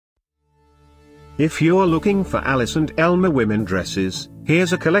If you're looking for Alice and Elmer women dresses,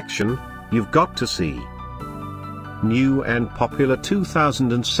 here's a collection you've got to see. New and popular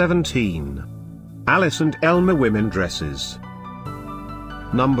 2017 Alice and Elmer women dresses.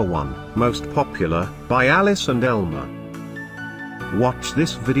 Number 1, most popular, by Alice and Elmer. Watch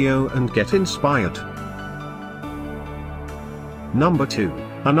this video and get inspired. Number 2,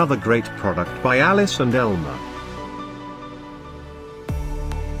 another great product by Alice and Elmer.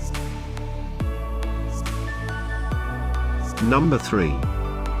 Number 3.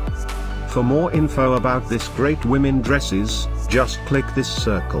 For more info about this great women dresses, just click this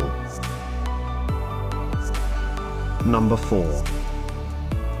circle. Number 4.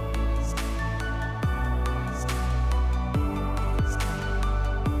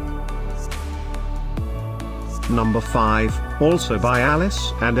 Number 5, also by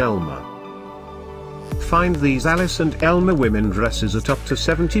Alice and Elmer. Find these Alice and Elmer women dresses at up to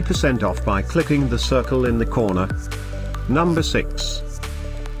 70% off by clicking the circle in the corner. Number 6.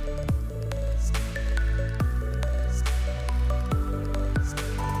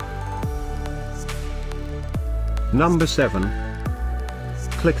 Number 7.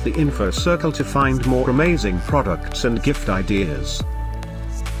 Click the info circle to find more amazing products and gift ideas.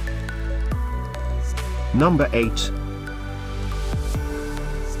 Number 8.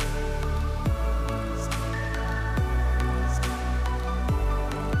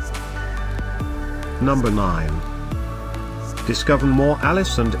 Number 9. Discover more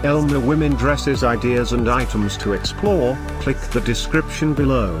Alice and Elmer women dresses ideas and items to explore, click the description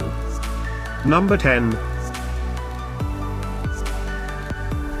below. Number 10.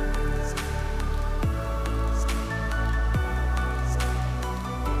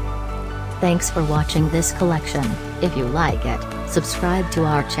 Thanks for watching this collection. If you like it, subscribe to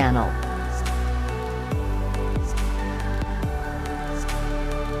our channel.